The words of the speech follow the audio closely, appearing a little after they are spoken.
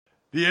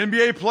The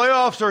NBA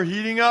playoffs are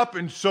heating up,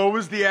 and so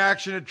is the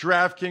action at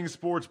DraftKings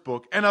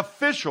Sportsbook, an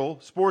official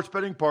sports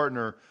betting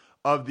partner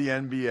of the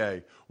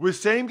NBA. With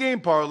same-game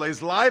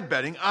parlays, live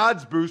betting,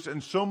 odds boosts,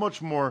 and so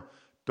much more,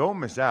 don't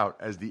miss out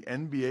as the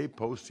NBA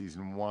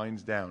postseason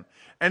winds down.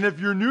 And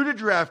if you're new to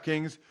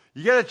DraftKings,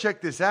 you got to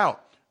check this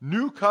out.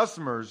 New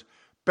customers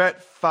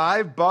bet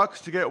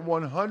 $5 to get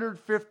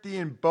 $150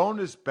 in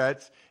bonus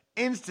bets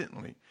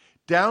instantly.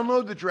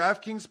 Download the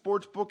DraftKings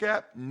Sportsbook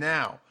app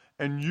now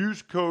and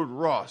use code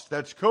Ross.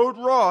 That's code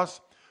Ross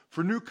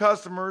for new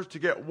customers to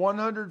get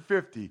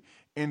 $150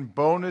 in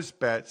bonus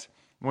bets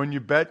when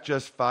you bet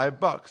just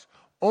 $5.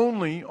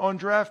 Only on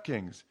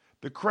DraftKings.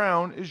 The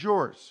crown is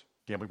yours.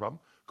 Gambling problem?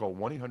 Call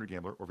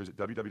 1-800-GAMBLER or visit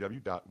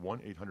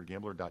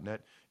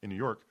www.1800gambler.net. In New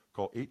York,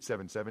 call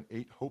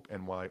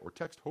 877-8-HOPE-NY or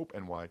text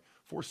HOPE-NY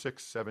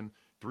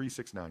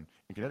 467-369.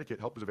 In Connecticut,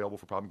 help is available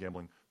for problem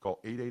gambling. Call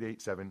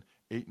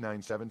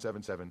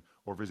 888-7-897-7777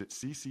 or visit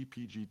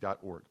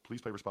ccpg.org. Please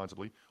play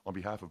responsibly on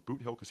behalf of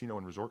Boot Hill Casino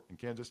and Resort in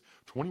Kansas.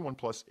 21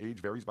 plus, age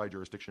varies by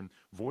jurisdiction.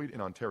 Void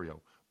in Ontario.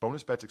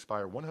 Bonus bets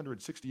expire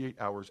 168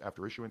 hours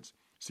after issuance.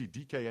 See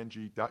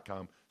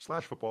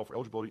dkng.com/football for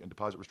eligibility and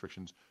deposit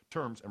restrictions,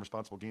 terms, and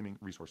responsible gaming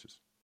resources.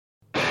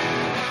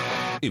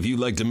 If you'd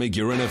like to make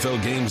your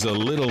NFL games a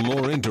little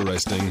more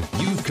interesting,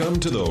 you've come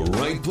to the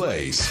right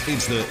place.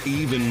 It's the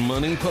Even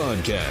Money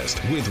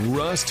Podcast with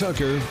Ross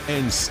Tucker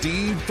and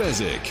Steve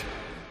Fezzik.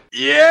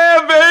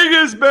 Yeah,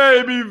 Vegas,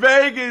 baby,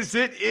 Vegas.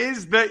 It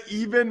is the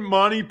Even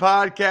Money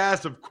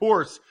Podcast, of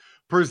course,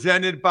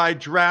 presented by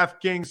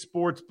DraftKings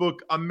Sportsbook,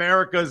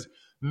 America's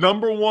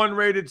 #1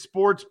 rated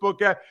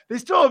sportsbook app. They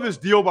still have this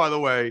deal, by the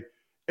way.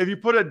 If you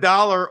put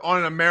 $1 on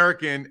an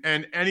American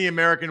and any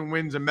American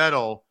wins a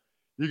medal,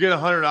 you get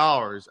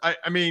 $100. I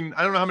mean,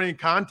 I don't know how many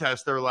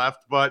contests there are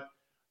left, but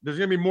there's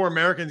going to be more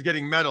Americans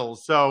getting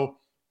medals. So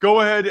go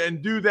ahead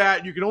and do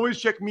that. You can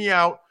always check me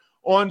out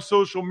on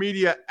social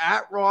media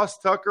at Ross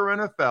Tucker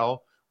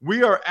NFL.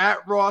 We are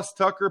at Ross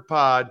Tucker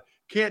Pod.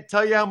 Can't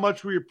tell you how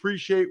much we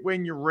appreciate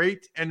when you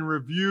rate and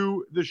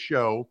review the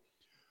show.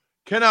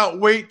 Cannot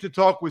wait to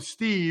talk with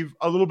Steve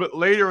a little bit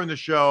later in the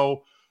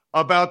show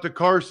about the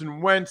Carson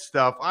Wentz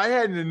stuff. I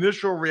had an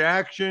initial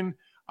reaction.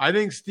 I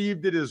think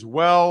Steve did as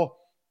well.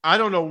 I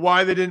don't know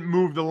why they didn't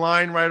move the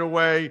line right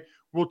away.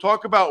 We'll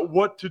talk about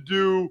what to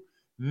do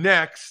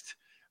next,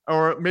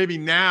 or maybe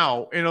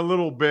now in a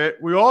little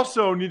bit. We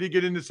also need to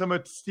get into some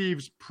of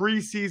Steve's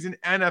preseason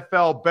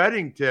NFL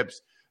betting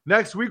tips.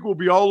 Next week, we'll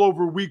be all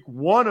over week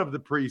 1 of the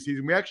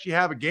preseason. We actually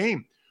have a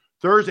game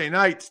Thursday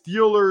night,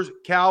 Steelers,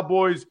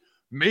 Cowboys.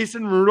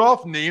 Mason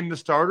Rudolph named the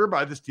starter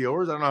by the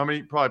Steelers. I don't know how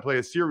many, probably play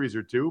a series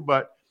or two,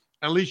 but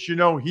at least you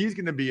know he's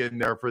going to be in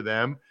there for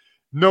them.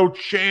 No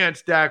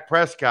chance Dak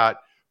Prescott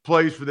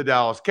plays for the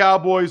Dallas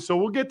Cowboys. So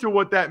we'll get to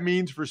what that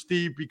means for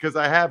Steve, because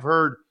I have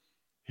heard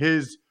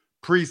his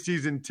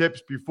preseason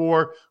tips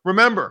before.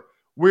 Remember,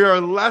 we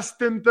are less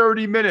than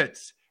 30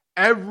 minutes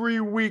every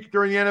week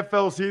during the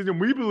NFL season.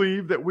 We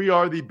believe that we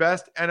are the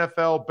best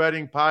NFL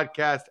betting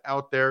podcast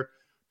out there,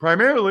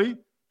 primarily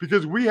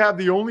because we have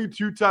the only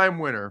 2-time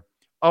winner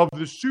of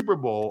the Super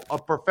Bowl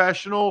of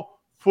professional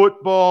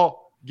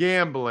football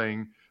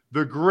gambling,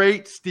 the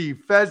great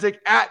Steve Fezzik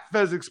at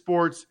Fezzik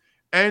Sports,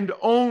 and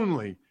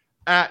only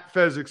at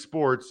Fezzik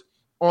Sports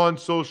on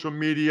social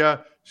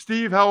media.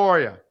 Steve, how are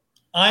you?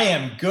 I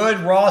am good,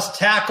 Ross.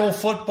 Tackle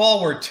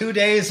football. We're 2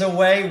 days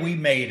away. We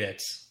made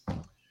it.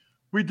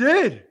 We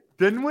did,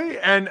 didn't we?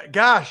 And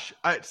gosh,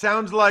 it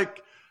sounds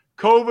like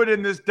COVID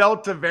and this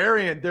Delta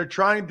variant, they're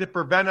trying to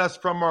prevent us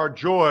from our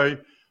joy,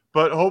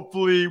 but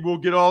hopefully we'll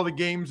get all the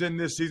games in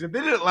this season.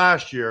 They did it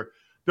last year.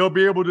 They'll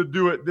be able to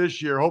do it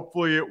this year.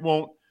 Hopefully it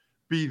won't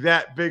be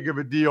that big of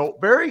a deal.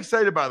 Very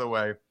excited, by the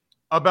way,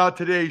 about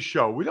today's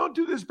show. We don't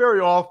do this very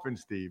often,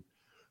 Steve,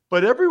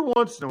 but every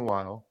once in a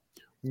while,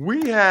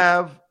 we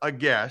have a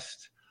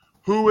guest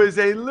who is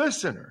a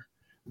listener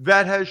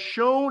that has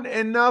shown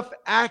enough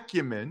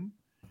acumen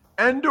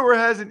and or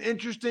has an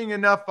interesting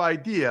enough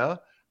idea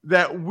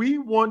that we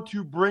want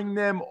to bring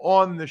them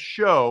on the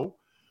show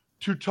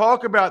to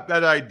talk about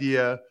that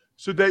idea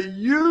so that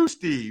you,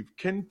 Steve,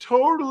 can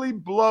totally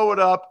blow it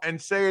up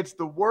and say it's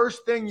the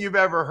worst thing you've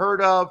ever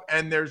heard of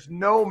and there's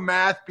no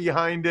math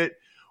behind it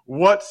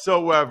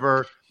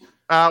whatsoever.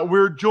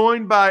 We're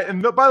joined by,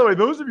 and by the way,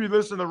 those of you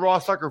listening to the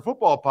Ross Tucker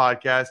Football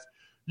Podcast,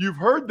 you've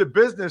heard the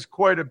business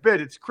quite a bit.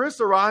 It's Chris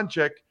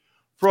Aronchik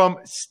from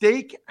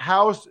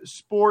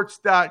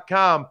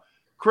SteakhouseSports.com.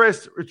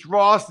 Chris, it's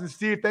Ross and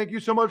Steve. Thank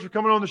you so much for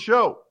coming on the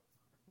show.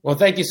 Well,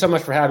 thank you so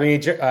much for having me.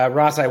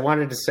 Ross, I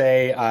wanted to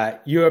say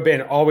you have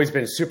always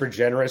been super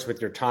generous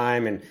with your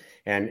time.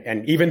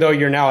 And even though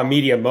you're now a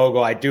media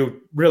mogul, I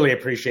do really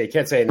appreciate,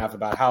 can't say enough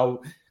about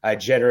how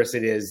generous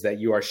it is that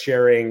you are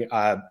sharing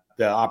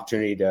the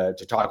opportunity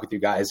to talk with you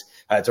guys.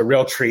 It's a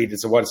real treat.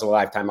 It's a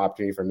once-in-a-lifetime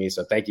opportunity for me.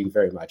 So thank you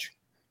very much.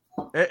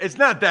 It's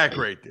not that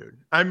great, dude.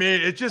 I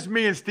mean, it's just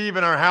me and Steve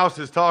in our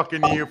houses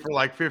talking to you for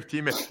like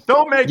 15 minutes.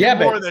 Don't make it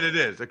more than it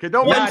is, okay?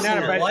 Don't make it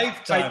a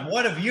lifetime.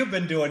 What have you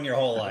been doing your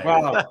whole life?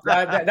 Well,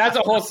 that's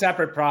a whole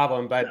separate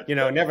problem. But,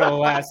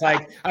 nevertheless,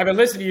 like I've been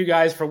listening to you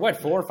guys for 4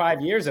 or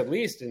 5 years at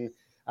least. And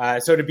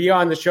so to be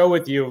on the show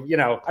with you,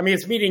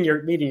 it's meeting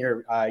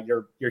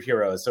your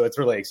heroes. So it's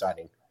really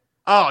exciting.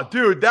 Oh,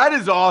 dude, that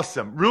is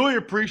awesome. Really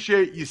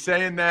appreciate you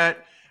saying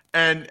that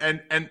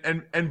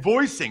and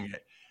voicing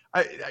it.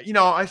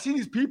 I see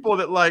these people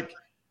that like,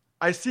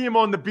 I see them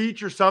on the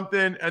beach or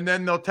something, and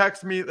then they'll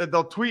text me,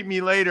 they'll tweet me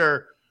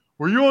later.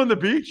 Were you on the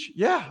beach?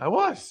 Yeah, I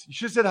was. You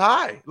should have said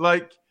hi.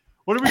 Like,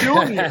 what are we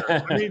doing here?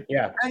 I mean,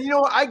 yeah. And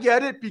I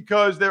get it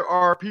because there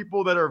are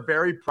people that are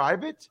very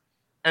private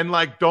and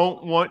like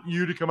don't want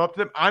you to come up to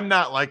them. I'm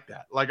not like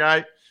that. Like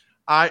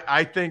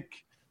I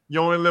think you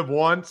only live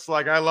once.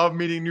 Like I love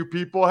meeting new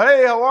people.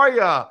 Hey, how are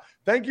you?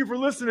 Thank you for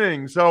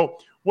listening. So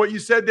what you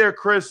said there,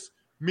 Chris,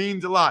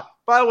 means a lot.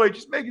 By the way,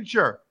 just making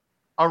sure,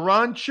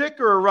 Iran chick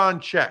or Iran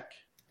check?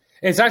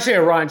 It's actually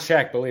Iran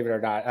check, believe it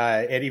or not.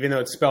 And even though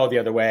it's spelled the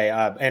other way,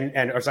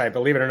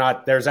 believe it or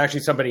not, there's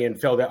actually somebody in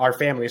Philadelphia. Our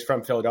family is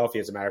from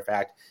Philadelphia, as a matter of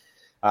fact,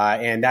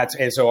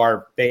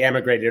 they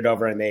emigrated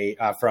over and they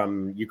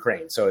from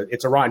Ukraine. So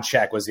it's Iran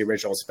check was the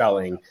original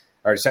spelling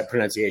or set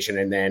pronunciation,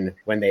 and then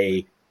when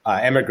they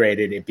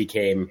emigrated, it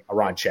became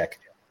Iran check,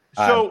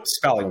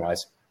 spelling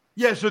wise.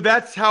 Yeah, so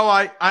that's how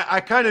I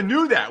kind of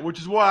knew that, which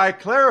is why I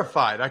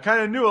clarified. I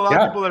kind of knew a lot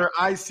of people that are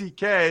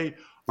ICK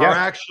are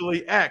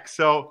actually X.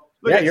 So,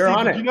 you're Steve,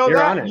 on it. Did you know you're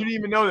that? On it. You didn't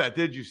even know that,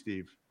 did you,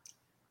 Steve?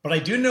 But I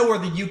do know where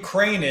the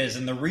Ukraine is,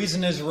 and the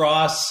reason is,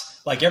 Ross,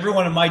 like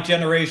everyone in my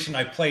generation,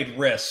 I played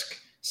Risk.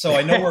 So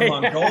I know where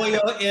Mongolia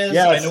is.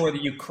 Yes. I know where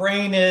the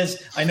Ukraine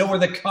is. I know where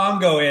the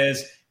Congo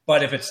is.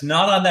 But if it's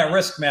not on that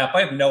Risk map, I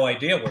have no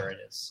idea where it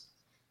is.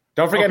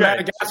 Don't forget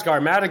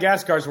Madagascar.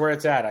 Madagascar is where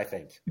it's at, I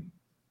think.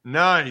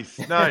 Nice.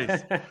 All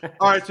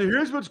right, so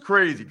here's what's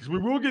crazy, because we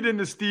will get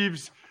into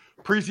Steve's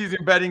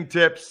preseason betting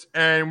tips,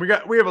 and we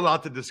have a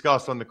lot to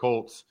discuss on the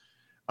Colts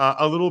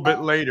a little bit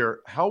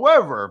later.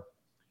 However,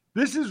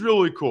 this is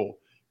really cool,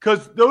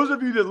 because those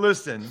of you that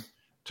listen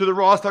to the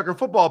Ross Tucker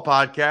Football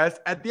Podcast,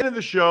 at the end of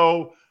the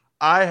show,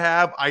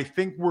 I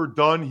think we're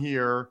done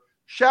here,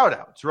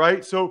 shout-outs,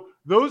 right? So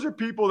those are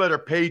people that are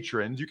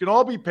patrons. You can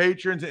all be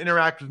patrons and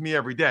interact with me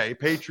every day,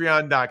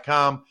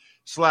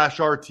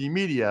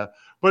 patreon.com/RTmedia.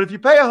 But if you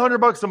pay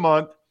 $100 a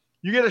month,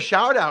 you get a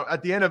shout out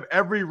at the end of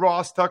every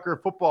Ross Tucker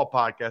Football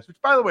Podcast,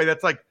 which, by the way,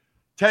 that's like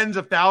tens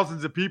of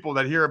thousands of people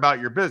that hear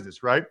about your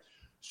business, right?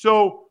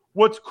 So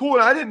what's cool,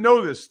 and I didn't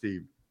know this,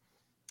 Steve,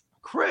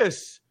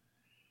 Chris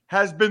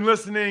has been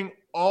listening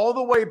all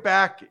the way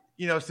back,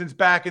 since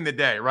back in the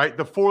day, right?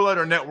 The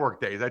 4-letter network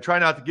days. I try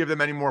not to give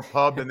them any more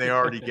pub than they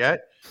already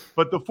get,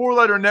 but the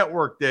 4-letter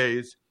network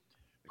days,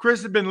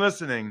 Chris has been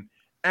listening.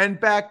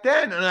 And back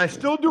then, and I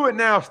still do it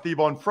now,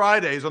 Steve, on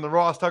Fridays on the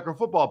Ross Tucker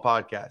Football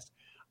Podcast,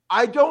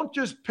 I don't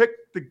just pick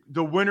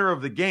the winner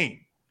of the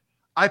game.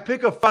 I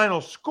pick a final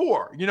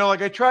score.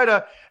 I try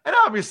to, and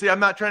obviously I'm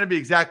not trying to be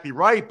exactly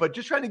right, but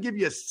just trying to give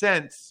you a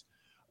sense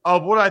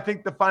of what I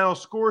think the final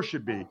score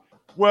should be.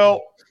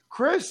 Well,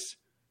 Chris,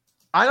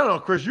 I don't know,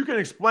 Chris, you can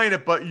explain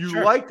it, but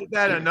you liked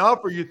that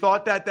enough, or you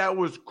thought that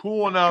was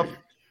cool enough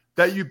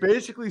that you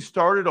basically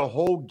started a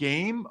whole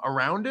game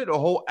around it, a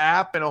whole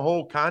app and a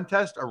whole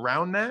contest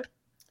around that?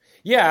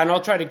 Yeah, and I'll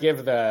try to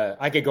give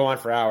I could go on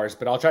for hours,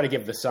 but I'll try to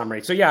give the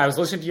summary. So, I was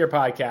listening to your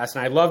podcast,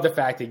 and I love the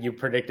fact that you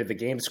predicted the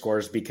game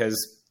scores,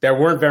 because there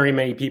weren't very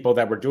many people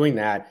that were doing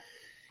that.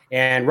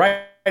 And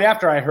right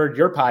after I heard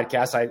your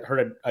podcast, I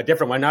heard a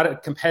different one, not a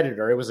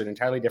competitor. It was an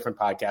entirely different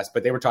podcast,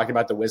 but they were talking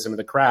about the wisdom of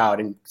the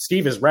crowd. And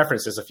Steve has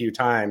referenced this a few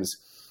times.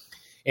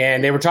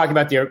 And they were talking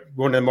about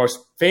one of the most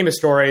famous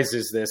stories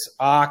is this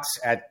ox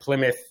at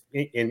Plymouth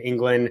in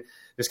England,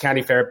 this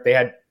county fair. They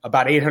had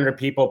about 800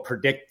 people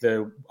predict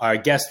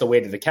guess the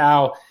weight of the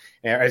cow,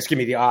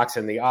 the ox.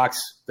 And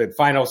the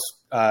final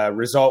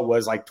result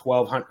was like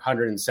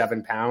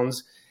 1,207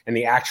 pounds. And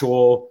the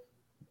actual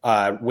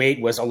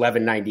weight was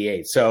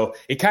 1198. So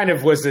it kind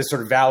of was this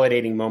sort of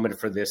validating moment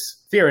for this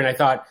theory. And I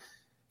thought,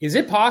 is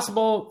it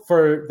possible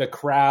for the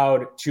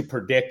crowd to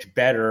predict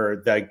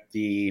better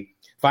the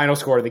final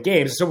score of the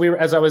game? So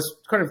as I was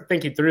kind of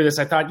thinking through this,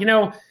 I thought,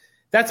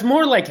 that's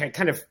more like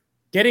kind of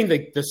getting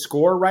the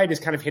score right is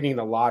kind of hitting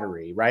the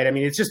lottery, right? I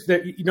mean, it's just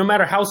that no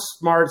matter how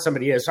smart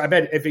somebody is. So I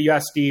bet if you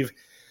ask Steve,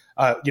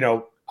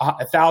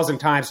 1,000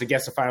 times to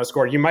guess the final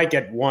score, you might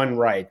get one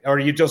right, or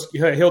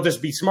he'll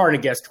just be smart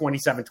and guess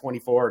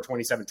 27-24 or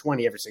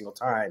 27-20 every single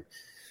time,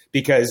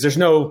 because there's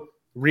no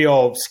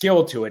real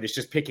skill to it. It's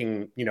just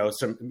picking,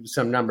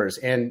 some numbers.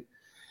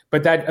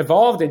 But that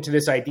evolved into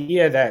this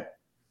idea that,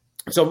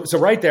 so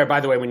right there, by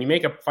the way, when you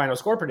make a final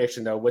score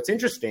prediction, though, what's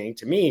interesting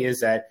to me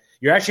is that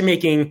you're actually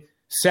making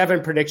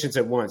 7 predictions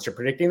at once. You're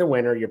predicting the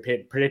winner, you're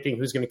predicting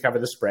who's going to cover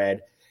the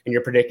spread, and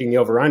you're predicting the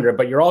over-under,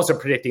 but you're also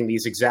predicting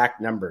these exact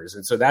numbers.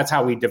 And so that's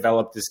how we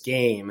developed this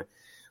game,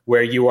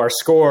 where you are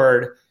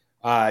scored.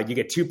 You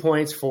get 2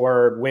 points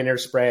for winner,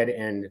 spread,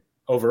 and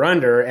over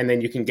under, and then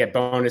you can get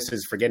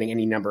bonuses for getting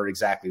any number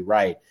exactly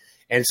right.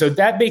 And so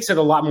that makes it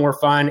a lot more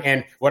fun.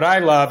 And what I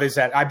love is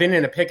that I've been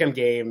in the pick'em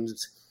games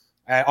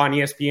on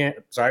ESPN,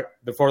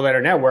 the Four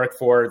Letter Network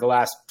for the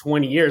last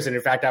 20 years. And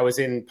in fact, I was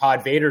in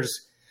Pod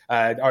Vader's,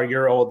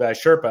 your old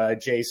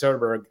Sherpa, Jay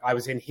Soderberg. I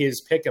was in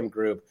his pick'em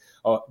group,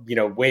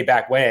 way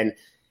back when.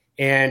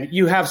 And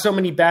you have so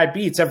many bad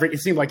beats. It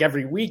seemed like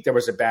every week there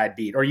was a bad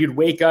beat, or you'd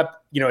wake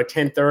up, at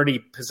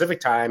 10:30 Pacific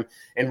time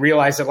and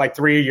realize that like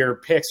 3 of your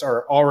picks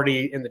are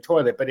already in the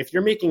toilet. But if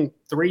you're making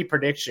 3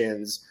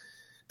 predictions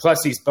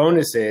plus these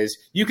bonuses,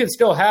 you can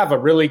still have a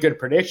really good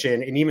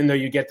prediction. And even though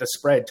you get the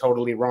spread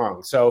totally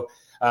wrong. So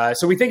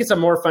we think it's a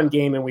more fun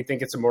game, and we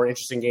think it's a more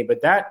interesting game.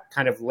 But that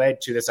kind of led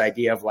to this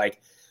idea of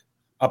like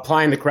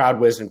applying the crowd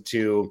wisdom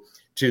to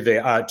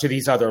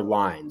these other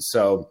lines.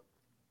 So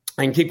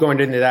I can keep going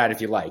into that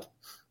if you like.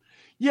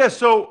 Yeah.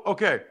 So,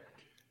 okay.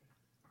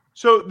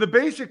 So the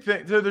basic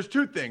thing, so there's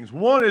 2 things.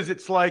 One is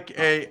it's like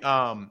a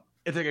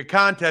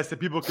contest that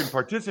people can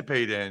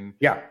participate in.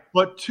 Yeah.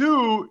 But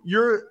 2,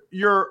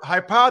 your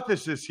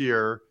hypothesis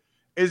here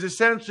is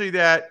essentially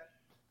that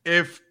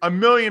if 1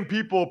 million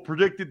people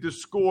predicted the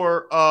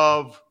score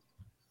of,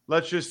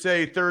 let's just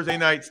say, Thursday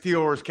night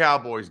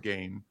Steelers-Cowboys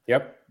game,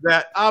 yep,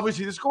 that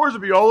obviously the scores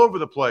would be all over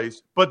the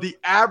place, but the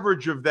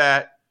average of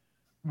that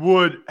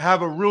would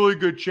have a really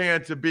good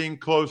chance of being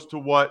close to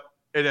what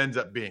it ends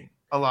up being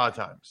a lot of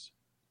times.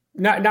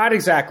 Not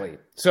exactly.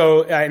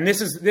 So, and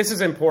this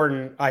is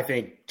important, I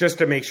think, just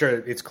to make sure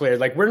it's clear.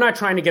 Like, we're not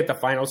trying to get the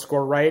final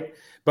score right,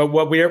 but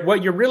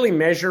what you're really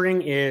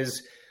measuring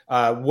is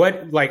I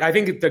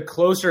think the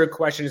closer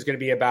question is going to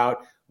be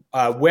about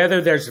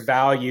whether there's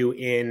value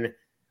in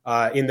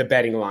the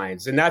betting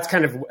lines, and that's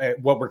kind of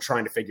what we're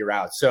trying to figure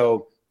out.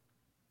 So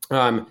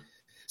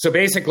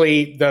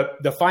basically,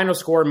 the final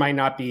score might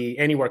not be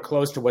anywhere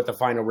close to what the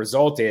final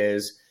result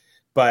is.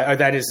 But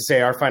that is to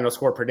say, our final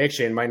score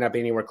prediction might not be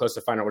anywhere close to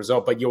the final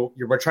result. But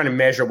we're trying to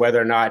measure whether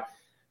or not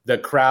the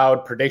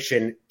crowd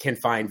prediction can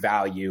find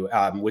value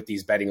with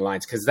these betting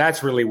lines, because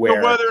that's really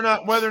where.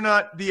 So whether or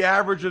not the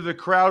average of the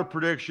crowd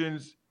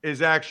predictions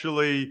is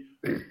actually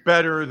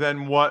better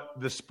than what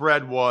the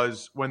spread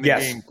was when the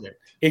game kicked.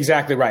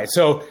 Exactly right.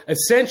 So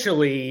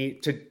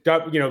essentially,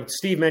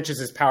 Steve mentions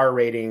his power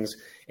ratings,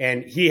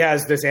 and he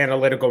has this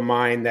analytical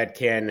mind that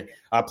can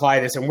apply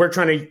this, and we're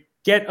trying to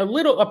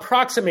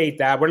approximate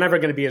that. We're never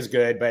going to be as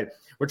good, but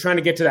we're trying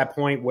to get to that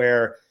point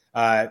where,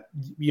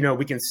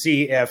 we can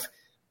see if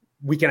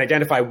we can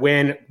identify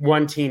when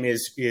one team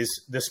is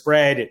the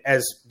spread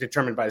as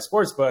determined by the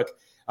sports book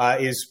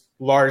is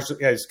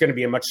going to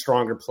be a much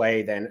stronger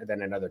play than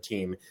another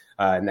team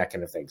and that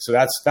kind of thing. So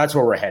that's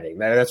where we're heading.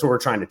 That's what we're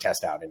trying to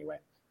test out anyway.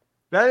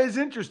 That is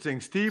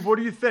interesting. Steve, what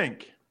do you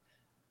think?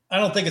 I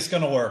don't think it's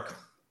going to work.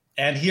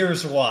 And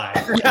here's why.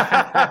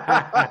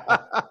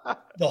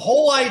 The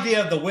whole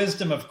idea of the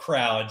wisdom of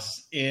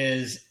crowds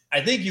is, I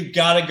think you've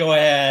got to go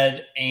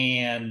ahead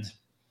and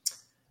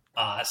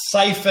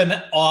siphon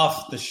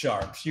off the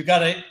sharps. You got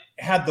to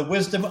have the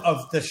wisdom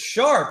of the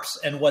sharps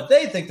and what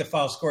they think the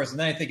final score is, and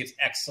then I think it's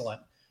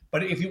excellent.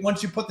 But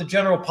once you put the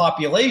general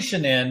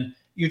population in,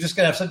 you're just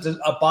going to have such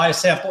a bias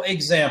sample.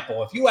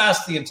 Example, if you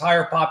ask the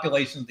entire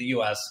population of the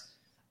U.S.,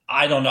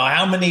 I don't know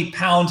how many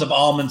pounds of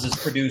almonds is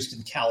produced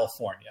in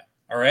California,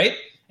 all right?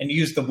 And you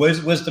use the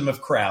wisdom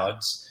of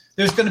crowds.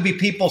 There's going to be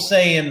people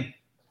saying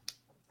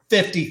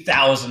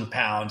 50,000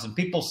 pounds and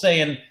people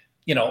saying,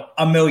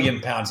 1 million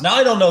pounds. Now,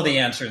 I don't know the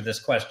answer to this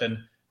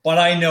question, but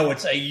I know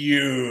it's a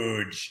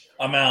huge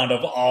amount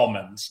of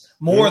almonds,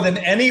 more than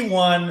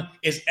anyone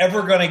is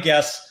ever going to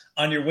guess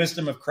on your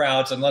wisdom of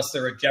crowds, unless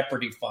they're a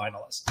Jeopardy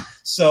finalist.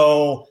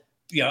 So,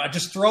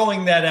 just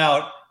throwing that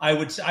out, I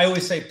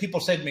always say, people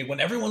say to me, when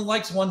everyone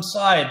likes one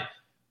side,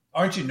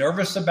 aren't you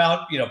nervous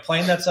about,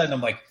 playing that side? And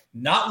I'm like,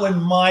 not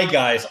when my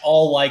guys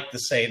all like the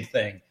same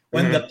thing.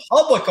 When the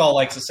public all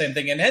likes the same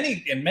thing,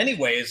 in many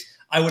ways,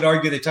 I would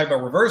argue they talk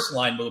about reverse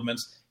line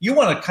movements. You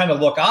want to kind of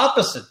look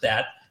opposite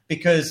that,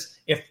 because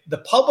if the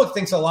public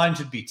thinks a line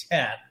should be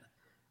 10,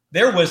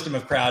 their wisdom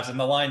of crowds and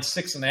the line's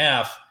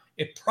 6.5,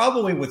 it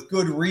probably with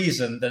good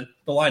reason that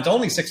the line's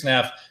only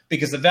 6.5,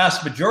 because the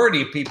vast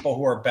majority of people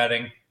who are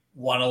betting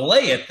want to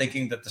lay it,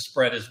 thinking that the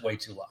spread is way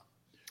too low.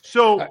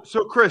 So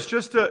Chris,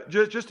 just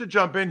to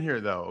jump in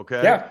here though,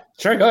 okay? Yeah,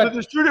 sure, go ahead. So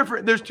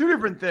there's two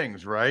different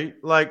things, right?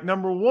 Like,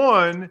 number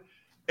one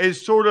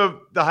is sort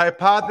of the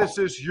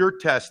hypothesis you're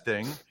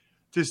testing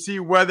to see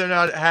whether or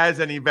not it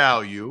has any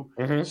value.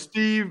 Mm-hmm.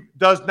 Steve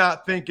does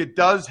not think it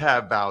does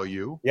have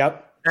value.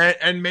 Yep.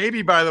 And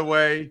maybe, by the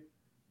way,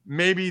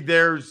 maybe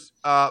there's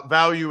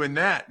value in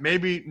that.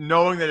 Maybe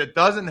knowing that it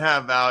doesn't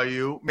have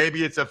value,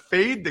 maybe it's a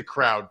fade the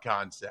crowd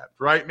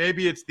concept, right?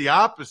 Maybe it's the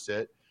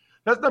opposite.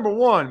 That's number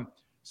one.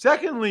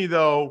 Secondly,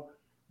 though,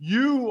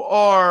 you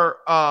are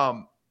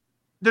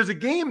there's a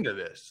game to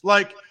this.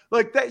 Like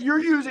that,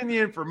 you're using the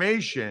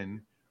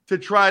information to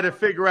try to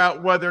figure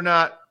out whether or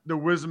not the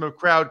wisdom of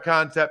crowd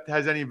concept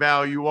has any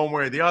value one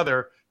way or the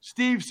other.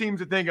 Steve seems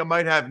to think it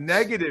might have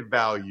negative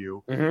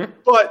value. Mm-hmm.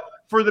 But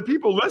for the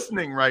people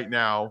listening right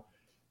now,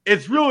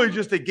 it's really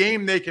just a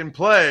game they can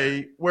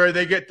play where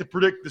they get to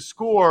predict the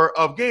score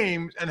of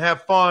games and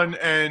have fun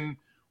and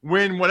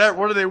win whatever.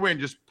 What do they win?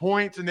 Just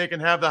points, and they can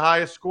have the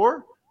highest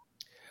score?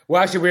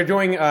 Well, actually, we're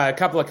doing a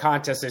couple of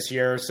contests this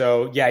year.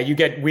 So, yeah, you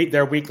get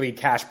their weekly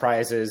cash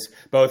prizes,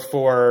 both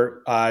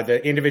for the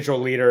individual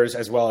leaders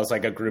as well as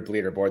like a group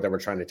leaderboard that we're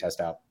trying to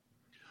test out.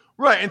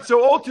 Right. And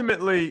so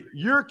ultimately,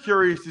 you're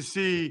curious to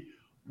see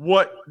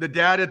what the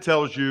data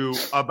tells you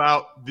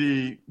about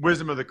the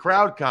wisdom of the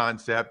crowd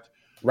concept.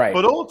 Right.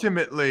 But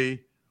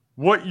ultimately,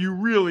 what you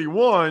really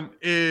want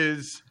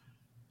is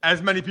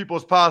as many people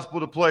as possible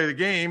to play the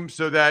game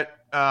so that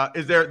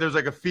there's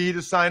like a fee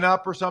to sign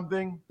up or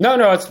something?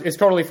 No, it's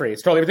totally free.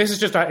 This is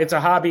just it's a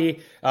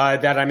hobby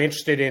that I'm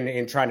interested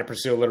in trying to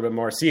pursue a little bit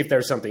more, see if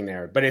there's something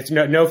there. But it's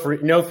no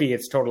fee.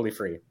 It's totally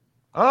free.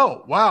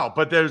 Oh, wow.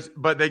 But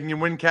they can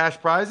win cash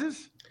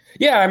prizes?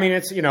 Yeah, I mean,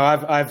 it's,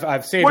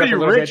 I've saved what up a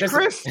little rich, bit.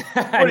 Chris?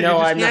 What are you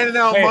just handing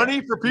out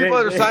money for people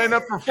that are signing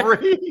up for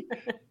free?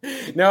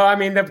 No, I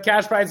mean, the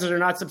cash prizes are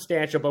not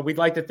substantial, but we'd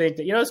like to think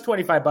that, it's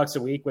 $25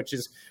 a week, which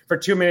is for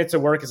 2 minutes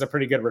of work is a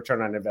pretty good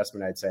return on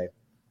investment, I'd say.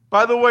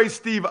 By the way,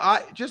 Steve,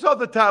 just off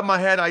the top of my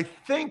head, I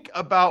think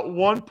about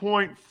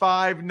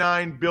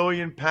 1.59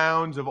 billion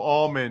pounds of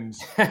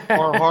almonds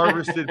are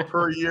harvested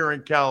per year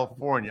in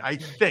California. I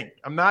think.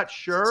 I'm not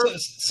sure.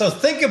 So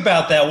think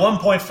about that,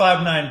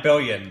 1.59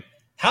 billion.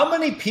 How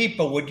many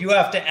people would you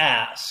have to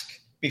ask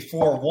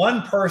before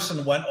one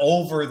person went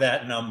over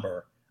that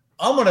number?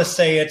 I'm going to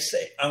say it's,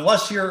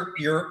 unless you're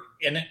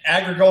in an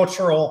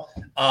agricultural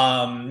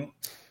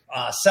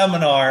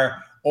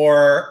seminar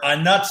or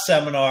a nut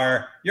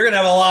seminar, you're going to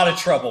have a lot of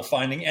trouble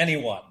finding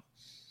anyone.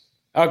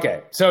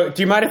 Okay. So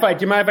do you mind if I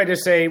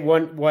just say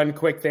one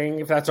quick thing,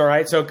 if that's all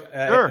right? So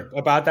sure.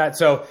 About that.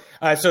 So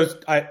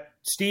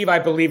Steve, I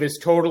believe, is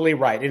totally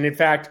right. And in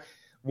fact,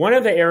 one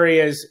of the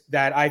areas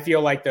that I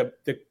feel like the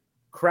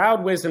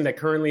crowd wisdom that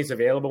currently is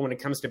available when it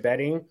comes to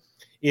betting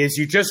is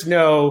you just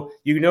know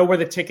where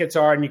the tickets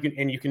are and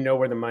you can know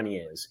where the money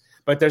is,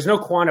 but there's no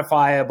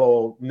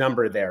quantifiable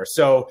number there.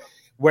 So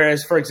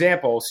whereas, for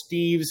example,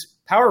 Steve's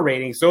power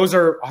ratings, those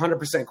are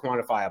 100%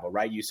 quantifiable,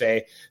 right? You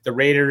say the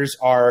Raiders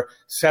are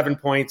 7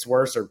 points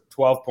worse or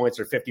 12 points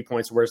or 50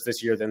 points worse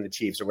this year than the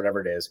Chiefs or whatever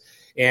it is.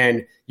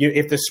 And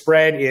if the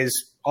spread is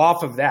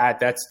off of that,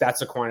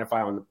 that's a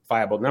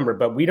quantifiable number,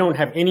 but we don't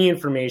have any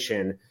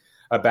information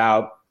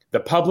about the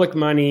public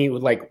money,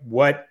 like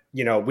what,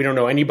 we don't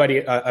know anybody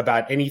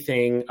about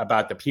anything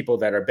about the people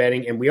that are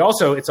betting. And we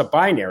also, it's a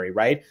binary,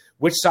 right?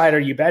 Which side are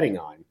you betting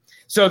on?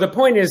 So the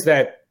point is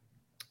that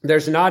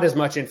there's not as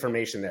much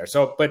information there.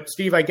 So, but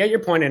Steve, I get your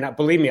point. And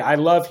believe me, I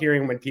love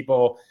hearing when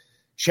people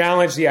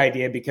challenge the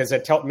idea because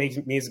it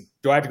means,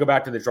 do I have to go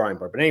back to the drawing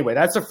board? But anyway,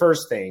 that's the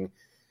first thing.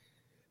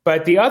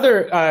 But the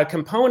other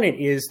component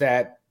is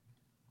that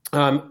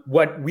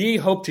what we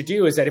hope to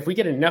do is that if we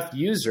get enough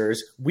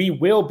users, we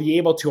will be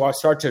able to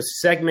start to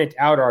segment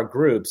out our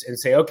groups and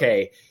say,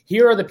 okay,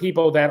 here are the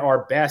people that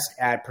are best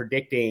at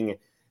predicting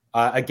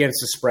against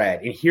the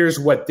spread. And here's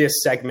what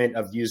this segment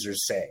of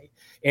users say.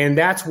 And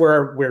that's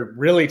where we're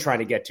really trying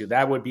to get to.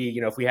 That would be,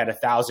 if we had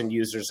 1,000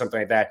 users,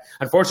 something like that.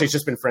 Unfortunately, it's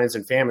just been friends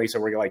and family, so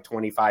we're like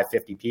 25,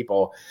 50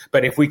 people.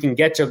 But if we can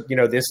get to,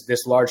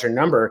 this larger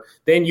number,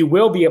 then you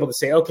will be able to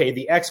say, okay,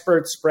 the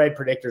expert spread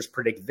predictors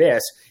predict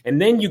this.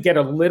 And then you get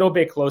a little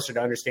bit closer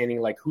to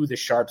understanding like who the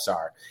sharps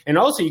are. And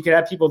also you could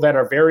have people that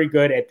are very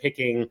good at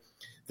picking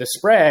the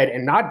spread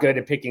and not good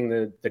at picking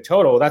the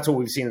total. That's what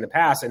we've seen in the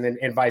past,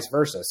 and vice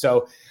versa.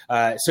 So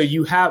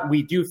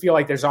we do feel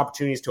like there's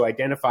opportunities to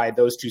identify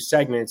those two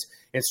segments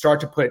and start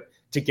to put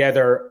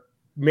together.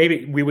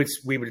 Maybe we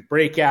would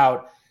break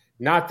out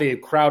not the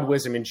crowd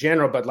wisdom in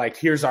general, but like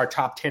here's our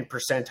top 10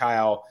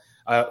 percentile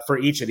for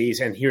each of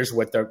these, and here's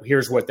what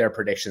their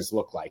predictions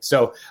look like.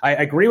 So I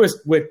agree with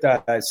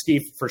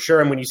Steve for sure.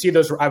 And when you see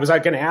those, I was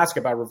going to ask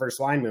about reverse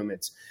line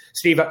movements,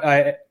 Steve.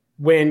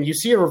 When you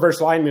see a reverse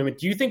line movement,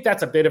 do you think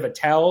that's a bit of a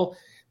tell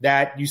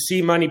that you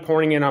see money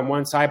pouring in on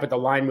one side, but the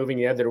line moving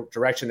the other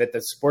direction, that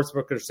the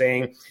sportsbook are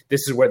saying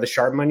this is where the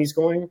sharp money's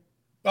going?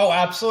 Oh,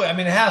 absolutely. I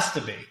mean, it has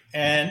to be.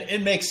 And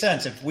it makes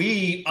sense. If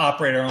we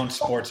operate our own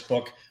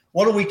sportsbook,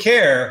 what do we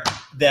care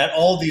that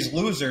all these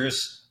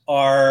losers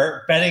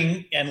are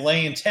betting and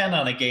laying 10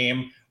 on a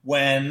game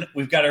when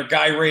we've got our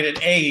guy rated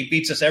A, he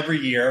beats us every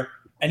year,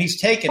 and he's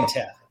taken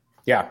 10?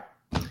 Yeah.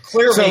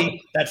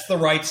 Clearly, that's the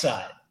right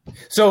side.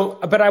 So,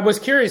 but I was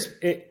curious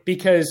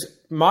because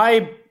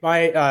my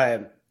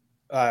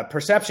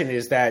perception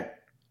is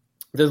that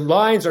the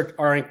lines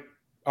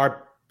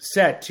are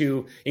set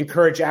to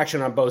encourage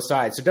action on both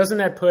sides. So, doesn't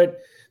that put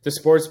the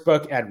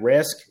sportsbook at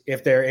risk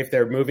if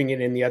they're moving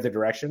it in the other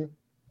direction?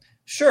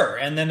 Sure,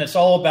 and then it's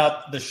all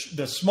about the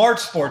smart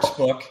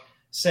sportsbook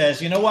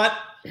says, you know what,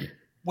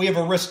 we have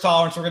a risk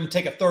tolerance. We're going to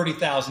take a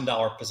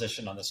 $30,000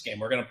 position on this game.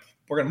 We're going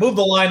to move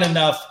the line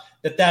enough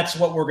that's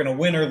what we're going to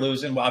win or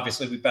lose, and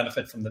obviously we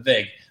benefit from the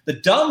vig. The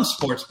dumb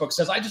sportsbook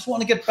says, I just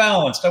want to get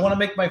balanced. I want to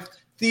make my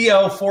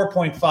Theo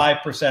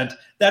 4.5%.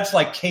 That's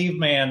like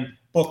caveman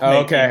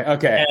bookmaking.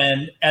 Okay.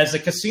 And as a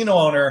casino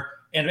owner,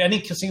 and any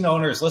casino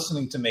owner is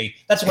listening to me,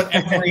 that's what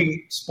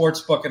every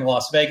sports book in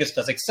Las Vegas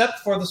does, except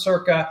for the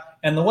Circa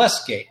and the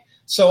Westgate.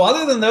 So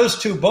other than those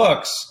two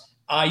books,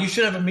 you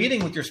should have a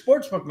meeting with your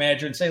sportsbook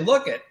manager and say,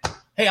 look,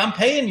 hey, I'm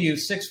paying you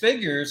six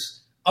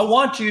figures. I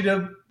want you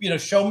to,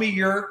 show me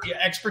your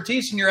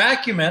expertise and your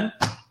acumen.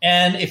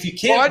 And if you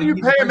can't, why do you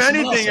pay them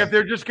anything if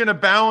they're just going to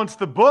balance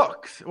the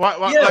books? Why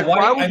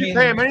would you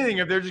pay them anything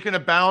if they're just going to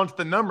balance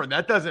the number?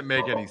 That doesn't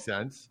make any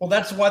sense. Well,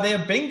 that's why they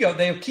have bingo.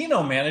 They have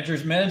Keno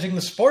managers managing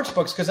the sports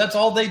books because that's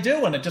all they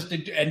do, and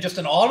just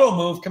an auto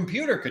move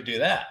computer could do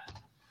that.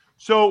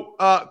 So,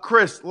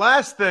 Chris,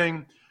 last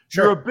thing,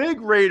 Sure. You're a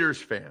big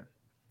Raiders fan.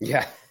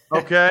 Yeah.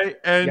 Okay,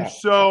 and Yeah.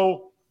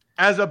 so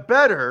as a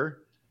bettor,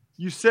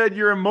 you said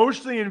you're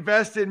emotionally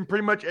invested in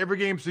pretty much every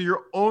game. So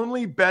your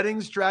only betting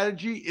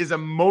strategy is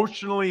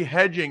emotionally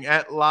hedging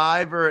at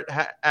live or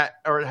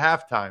at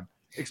halftime.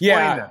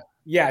 Explain that.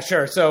 Yeah,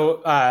 sure.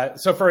 So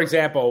for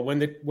example, when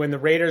the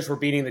Raiders were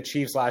beating the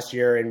Chiefs last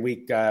year in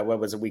week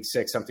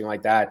 6, something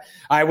like that,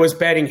 I was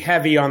betting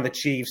heavy on the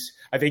Chiefs.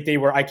 I think they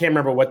were. I can't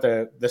remember what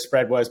the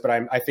spread was, but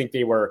I think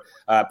they were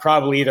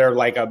probably either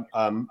like a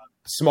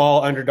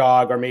small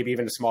underdog or maybe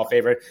even a small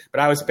favorite. But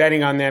I was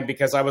betting on them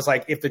because I was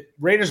like, if the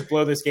Raiders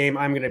blow this game,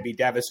 I'm going to be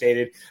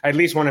devastated. I at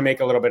least want to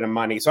make a little bit of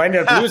money. So I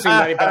ended up losing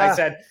money, but I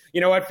said,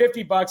 you know what,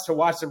 $50 to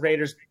watch the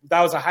Raiders.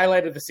 That was a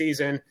highlight of the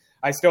season.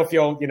 I still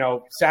feel,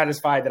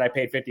 satisfied that I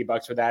paid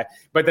 $50 for that.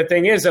 But the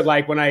thing is that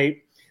like when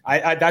I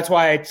that's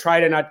why I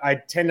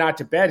tend not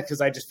to bet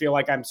because I just feel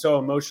like I'm so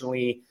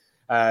emotionally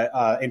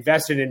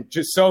invested in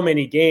just so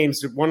many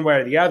games one way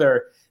or the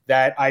other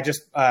that I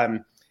just I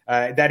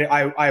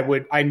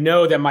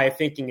know that my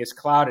thinking is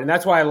clouded. And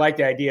that's why I like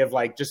the idea of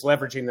like just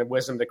leveraging the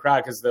wisdom of the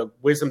crowd, because the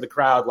wisdom of the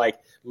crowd like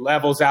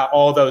levels out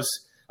all those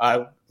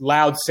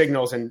loud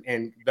signals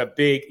and the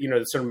big,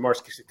 the sort of more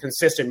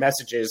consistent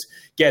messages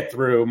get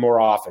through more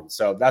often.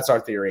 So that's our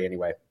theory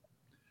anyway.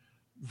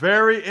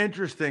 Very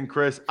interesting,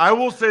 Chris. I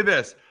will say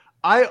this.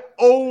 I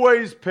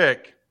always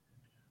pick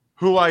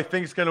who I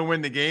think is going to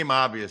win the game,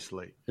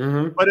 obviously.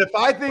 Mm-hmm. But if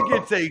I think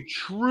it's a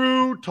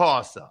true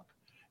toss-up,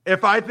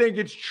 if I think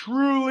it's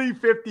truly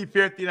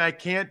 50-50 and I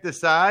can't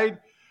decide,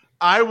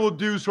 I will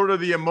do sort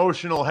of the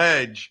emotional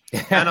hedge,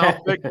 and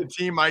I'll pick the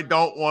team I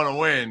don't want to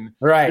win.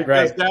 Right.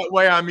 That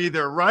way I'm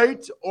either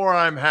right or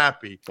I'm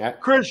happy. Yeah.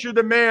 Chris, you're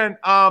the man.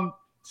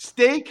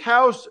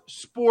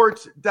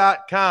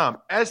 SteakhouseSports.com.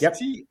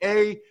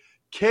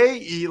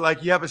 STAKE,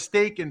 like you have a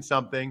stake in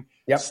something.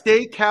 Yep.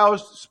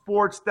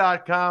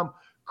 SteakhouseSports.com.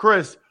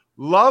 Chris,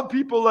 love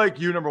people like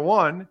you, number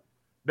one,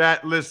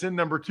 that listen.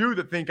 Number two,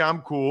 that think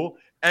I'm cool.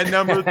 And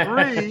number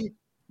three,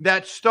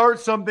 that start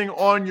something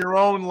on your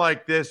own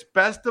like this.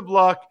 Best of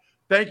luck.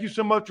 Thank you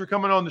so much for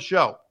coming on the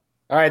show.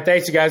 All right.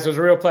 Thanks, you guys. It was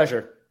a real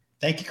pleasure.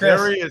 Thank you, Chris.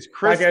 There he is,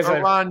 Chris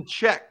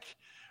Aronczyk,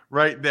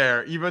 right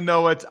there, even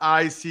though it's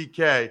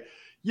ICK.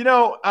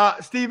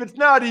 Steve, it's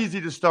not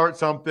easy to start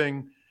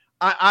something.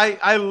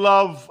 I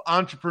love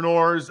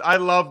entrepreneurs. I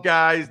love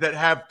guys that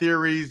have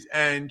theories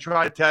and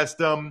try to test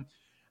them.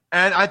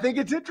 And I think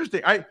it's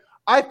interesting.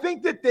 I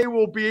think that they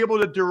will be able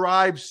to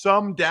derive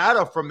some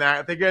data from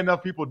that if they get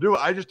enough people do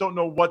it. I just don't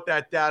know what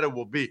that data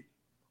will be.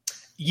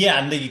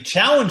 Yeah, and the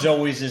challenge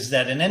always is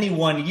that in any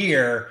one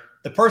year,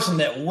 the person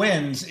that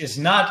wins is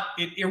not –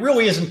 it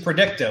really isn't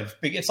predictive.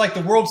 It's like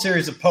the World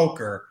Series of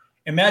Poker.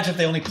 Imagine if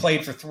they only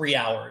played for 3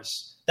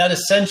 hours. That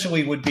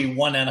essentially would be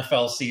one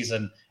NFL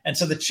season. And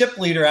so the chip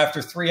leader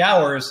after 3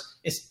 hours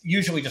is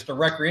usually just a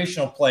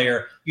recreational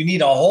player. You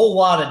need a whole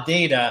lot of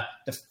data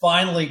to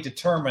finally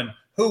determine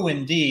who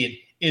indeed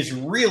is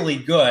really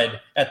good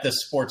at this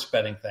sports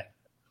betting thing.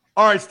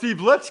 All right,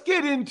 Steve, let's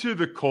get into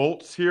the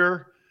Colts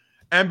here.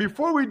 And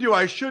before we do,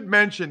 I should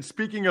mention,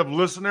 speaking of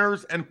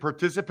listeners and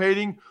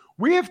participating,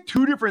 we have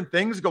two different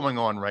things going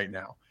on right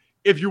now.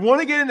 If you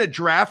want to get in a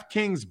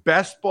DraftKings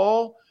Best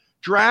Ball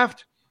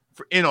draft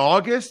in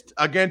August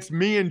against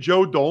me and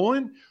Joe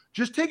Dolan,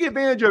 just take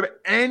advantage of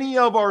any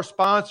of our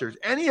sponsors,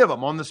 any of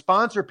them on the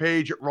sponsor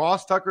page at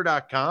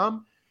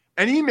rosstucker.com,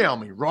 and email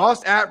me,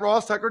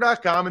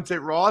 ross@rosstucker.com, and say,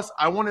 Ross,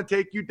 I want to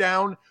take you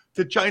down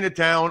to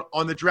Chinatown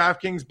on the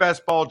DraftKings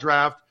Best Ball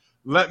draft.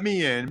 Let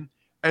me in.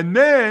 And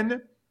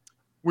then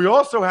we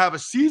also have a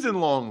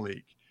season-long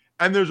league,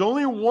 and there's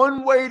only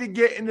one way to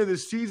get into the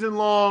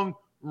season-long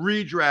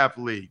redraft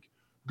league.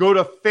 Go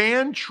to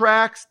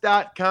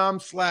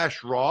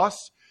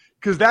fantrax.com/Ross,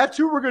 because that's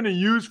who we're going to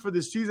use for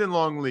the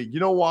season-long league. You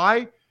know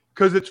why?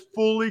 Because it's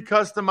fully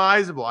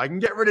customizable. I can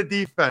get rid of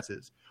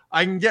defenses.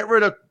 I can get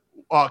rid of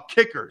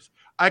kickers.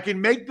 I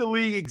can make the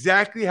league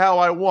exactly how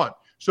I want.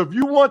 So if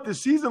you want the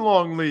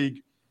season-long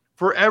league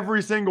for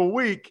every single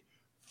week,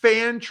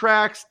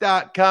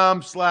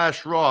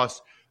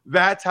 fantrax.com/Ross.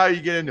 That's how you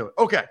get into it.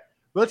 Okay,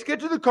 let's get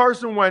to the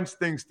Carson Wentz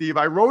thing, Steve.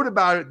 I wrote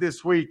about it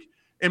this week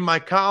in my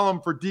column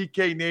for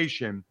DK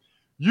Nation.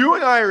 You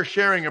and I are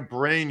sharing a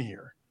brain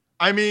here.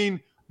 I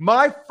mean,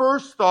 my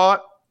first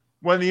thought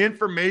when the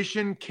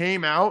information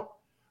came out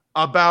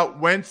about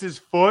Wentz's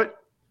foot,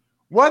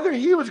 whether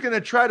he was going to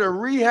try to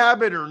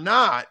rehab it or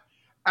not,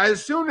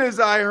 as soon as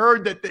I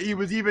heard that he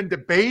was even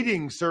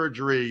debating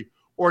surgery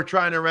or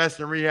trying to rest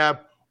and rehab.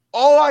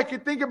 All I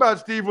could think about,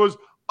 Steve, was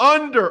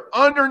under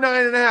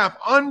 9.5,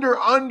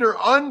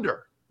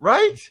 under,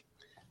 right?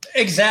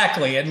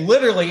 Exactly. And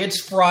literally, it's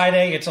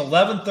Friday. It's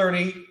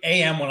 11:30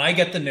 a.m. when I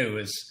get the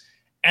news,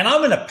 and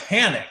I'm in a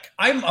panic.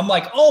 I'm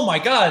like, oh, my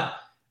God,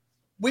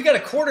 we got a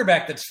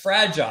quarterback that's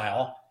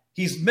fragile.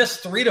 He's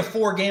missed 3 to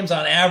 4 games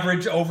on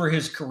average over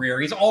his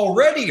career. He's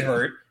already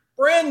hurt.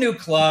 Brand new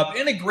club,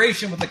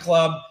 integration with the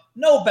club,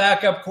 no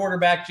backup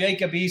quarterback,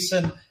 Jacob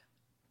Eason.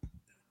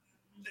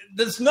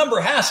 This number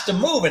has to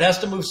move. It has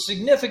to move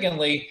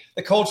significantly.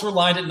 The Colts were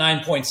lined at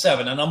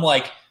 9.7. And I'm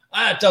like,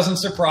 it doesn't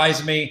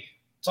surprise me.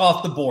 It's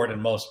off the board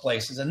in most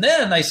places. And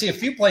then I see a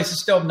few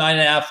places still have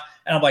 9.5.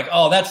 And I'm like,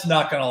 oh, that's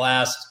not going to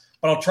last.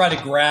 But I'll try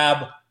to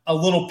grab a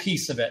little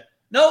piece of it.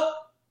 Nope.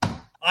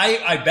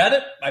 I bet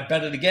it. I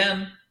bet it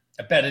again.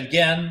 I bet it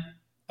again.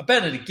 I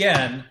bet it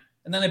again.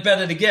 And then I bet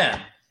it again.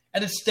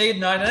 And it stayed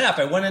 9.5.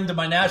 I went into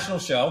my national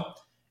show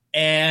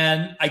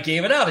and I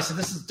gave it out. I said,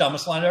 this is the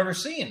dumbest line I've ever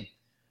seen.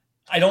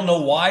 I don't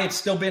know why it's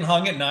still been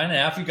hung at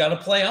 9.5. You got to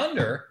play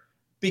under,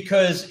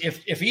 because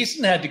if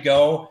Eason had to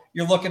go,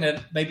 you're looking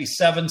at maybe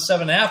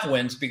 7.5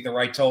 wins being the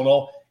right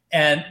total.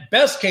 And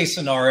best case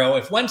scenario,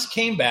 if Wentz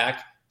came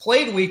back,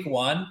 played week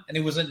 1, and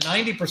he was at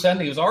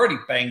 90%, he was already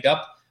banged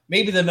up,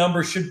 maybe the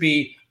number should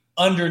be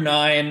under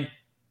 9.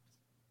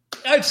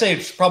 I'd say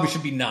it probably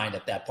should be 9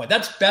 at that point.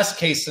 That's best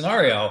case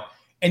scenario.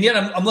 And yet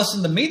I'm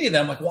listening to media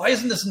that I'm like, why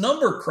isn't this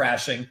number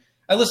crashing?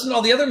 I listen to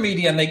all the other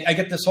media, and I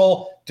get this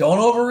whole don't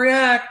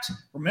overreact.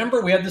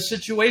 Remember, we had the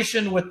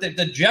situation with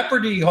the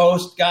Jeopardy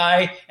host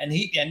guy, and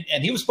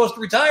he was supposed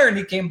to retire, and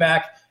he came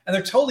back, and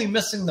they're totally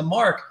missing the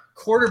mark.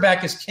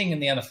 Quarterback is king in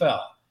the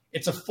NFL.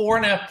 It's a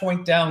 4.5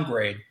 point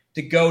downgrade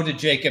to go to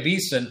Jacob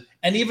Eason.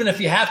 And even if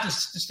you have to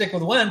stick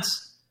with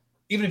Wentz,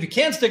 even if you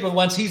can't stick with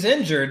Wentz, he's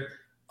injured.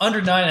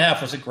 Under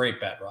 9.5 was a great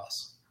bet,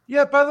 Ross.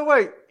 Yeah. By the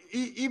way,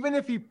 even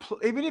if he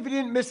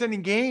didn't miss any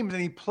games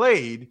and he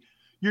played,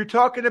 you're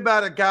talking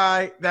about a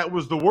guy that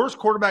was the worst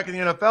quarterback in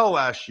the NFL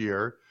last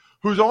year,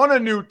 who's on a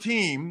new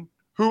team,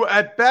 who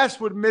at best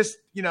would miss,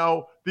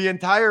 the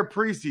entire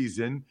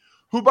preseason,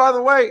 who, by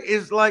the way,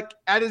 is like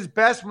at his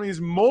best when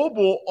he's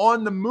mobile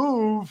on the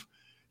move.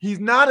 He's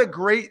not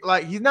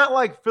he's not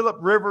like Phillip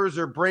Rivers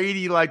or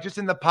Brady, like just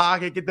in the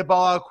pocket, get the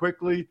ball out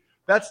quickly.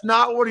 That's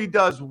not what he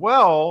does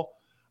well.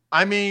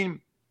 I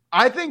mean,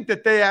 I think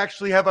that they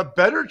actually have a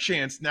better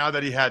chance now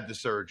that he had the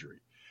surgery.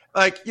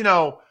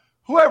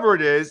 Whoever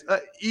it is,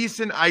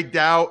 Eason, I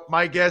doubt.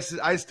 My guess is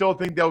I still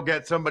think they'll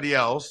get somebody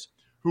else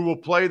who will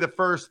play the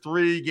first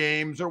 3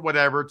 games or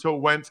whatever till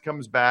Wentz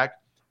comes back.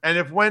 And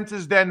if Wentz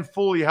is then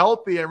fully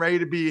healthy and ready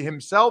to be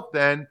himself,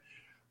 then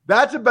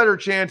that's a better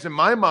chance in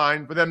my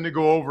mind for them to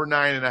go over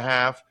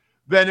 9.5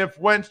 than if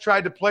Wentz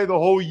tried to play the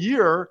whole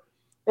year,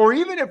 or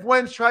even if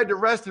Wentz tried to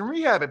rest and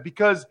rehab it.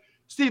 Because,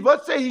 Steve,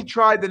 let's say he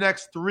tried the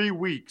next 3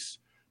 weeks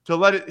to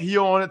let it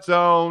heal on its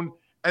own,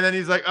 and then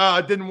he's like,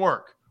 it didn't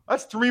work.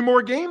 That's 3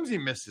 more games he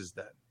misses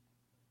then.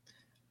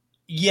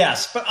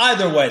 Yes, but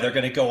either way, they're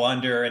going to go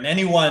under. And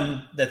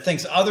anyone that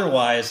thinks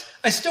otherwise,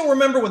 I still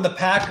remember when the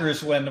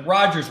Packers, when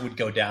Rodgers would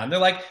go down, they're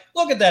like,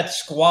 look at that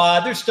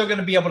squad. They're still going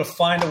to be able to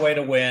find a way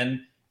to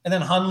win. And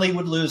then Hundley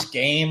would lose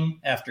game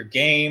after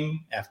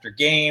game after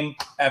game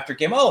after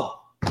game. Oh,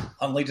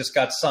 Hundley just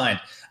got signed.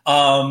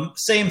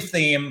 Same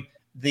theme.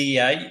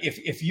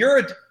 If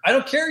you're I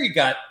don't care you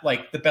got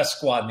like the best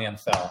squad in the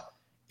NFL.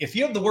 If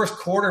you have the worst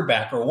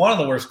quarterback or one of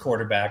the worst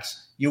quarterbacks,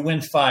 you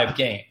win 5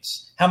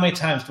 games. How many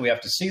times do we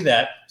have to see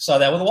that? Saw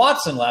that with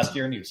Watson last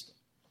year in Houston.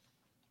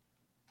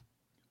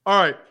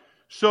 All right.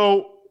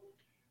 So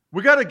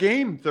we got a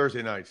game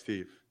Thursday night,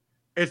 Steve.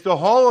 It's the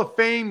Hall of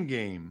Fame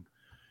game.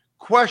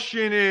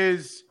 Question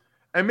is,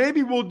 and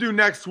maybe we'll do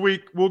next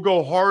week, we'll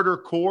go harder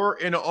core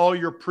into all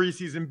your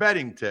preseason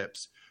betting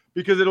tips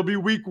because it'll be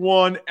week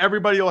 1.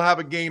 Everybody will have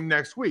a game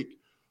next week.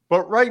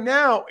 But right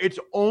now, it's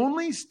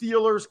only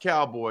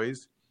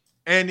Steelers-Cowboys,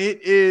 and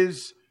it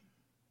is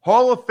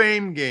Hall of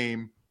Fame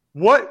game.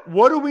 What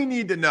do we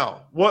need to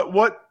know?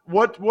 What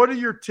are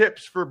your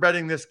tips for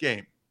betting this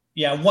game?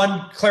 Yeah,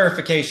 one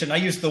clarification. I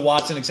used the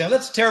Watson example.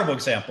 That's a terrible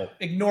example.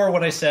 Ignore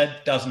what I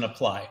said. Doesn't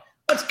apply.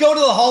 Let's go to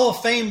the Hall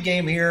of Fame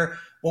game here.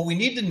 What we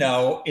need to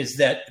know is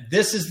that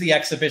this is the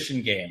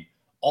exhibition game.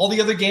 All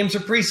the other games are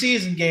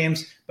preseason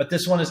games, but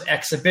this one is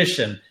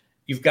exhibition.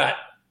 You've got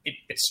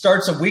it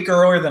starts a week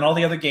earlier than all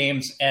the other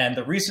games, and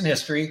the recent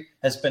history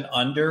has been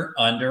under.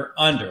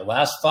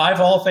 Last 5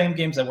 Hall of Fame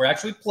games that were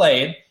actually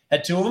played,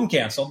 had 2 of them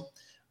canceled.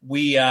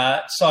 We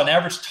saw an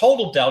average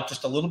total dealt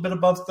just a little bit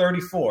above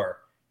 34.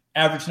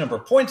 Average number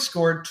of points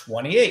scored,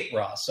 28,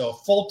 Ross. So a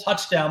full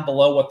touchdown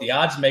below what the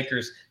odds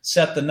makers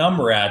set the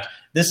number at.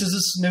 This is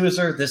a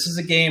snoozer. This is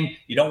a game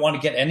you don't want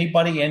to get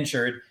anybody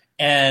injured.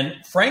 And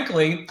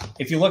frankly,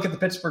 if you look at the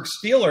Pittsburgh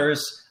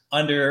Steelers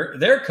under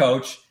their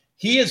coach,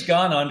 he has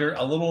gone under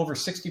a little over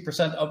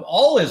 60% of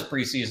all his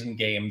preseason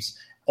games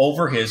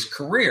over his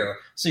career.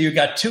 So you've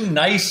got 2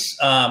 nice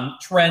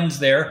trends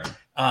there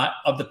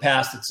of the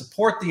past that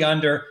support the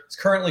under. It's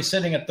currently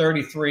sitting at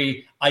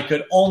 33. I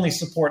could only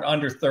support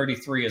under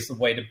 33 as the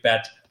way to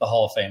bet the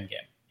Hall of Fame game.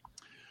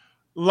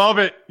 Love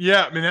it.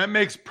 Yeah, I mean, that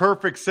makes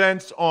perfect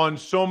sense on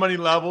so many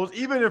levels.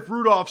 Even if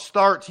Rudolph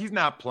starts, he's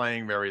not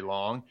playing very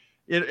long.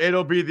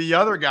 It'll be the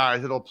other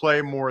guys that'll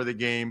play more of the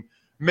game.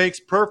 Makes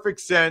perfect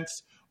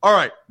sense. All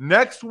right,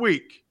 next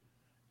week,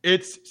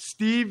 it's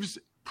Steve's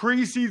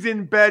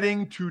preseason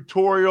betting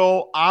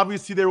tutorial.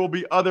 Obviously, there will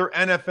be other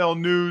NFL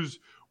news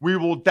we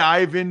will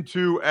dive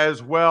into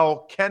as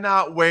well.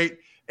 Cannot wait.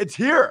 It's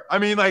here. I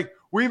mean,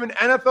 we have an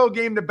NFL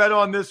game to bet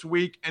on this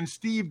week, and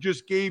Steve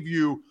just gave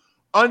you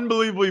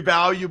unbelievably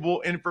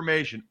valuable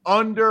information.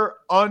 Under,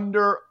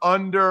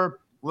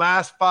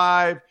 last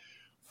 5.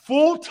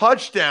 Full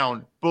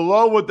touchdown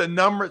below what the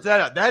number is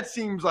at. That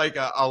seems like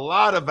a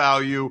lot of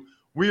value.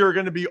 We are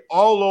going to be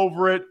all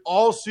over it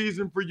all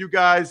season for you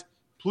guys.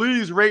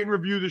 Please rate and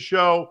review the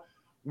show.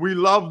 We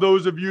love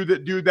those of you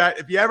that do that.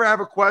 If you ever have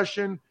a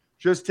question,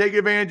 just take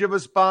advantage of a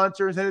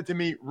sponsor and send it to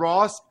me,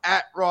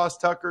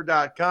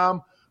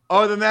 ross@rosstucker.com.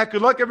 Other than that,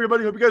 good luck,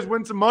 everybody. Hope you guys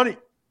win some money.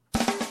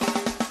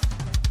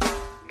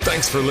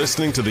 Thanks for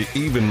listening to the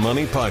Even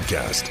Money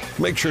Podcast.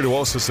 Make sure to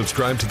also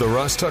subscribe to the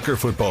Ross Tucker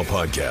Football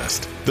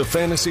Podcast, the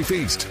Fantasy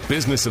Feast,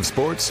 Business of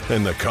Sports,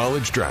 and the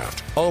College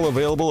Draft. All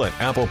available at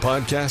Apple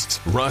Podcasts,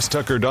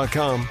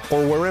 rosstucker.com,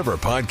 or wherever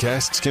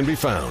podcasts can be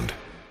found.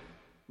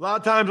 A lot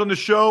of times on the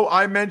show,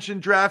 I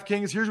mentioned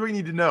DraftKings. Here's what you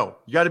need to know.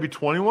 You got to be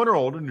 21 or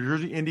older, New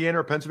Jersey, Indiana,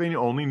 or Pennsylvania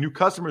only. New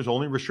customers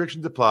only.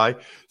 Restrictions apply.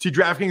 See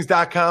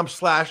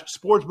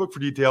DraftKings.com/sportsbook for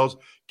details.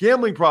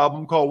 Gambling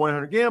problem, call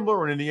 1-800-GAMBLER,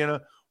 or in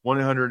Indiana,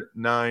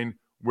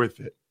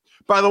 1-800-9-WITH-IT.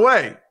 By the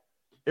way,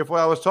 if what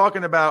I was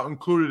talking about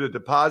included a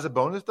deposit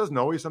bonus, doesn't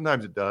always,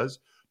 sometimes it does.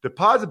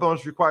 Deposit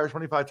bonus requires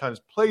 25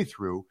 times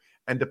playthrough,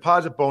 and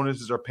deposit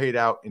bonuses are paid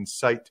out in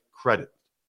site credit.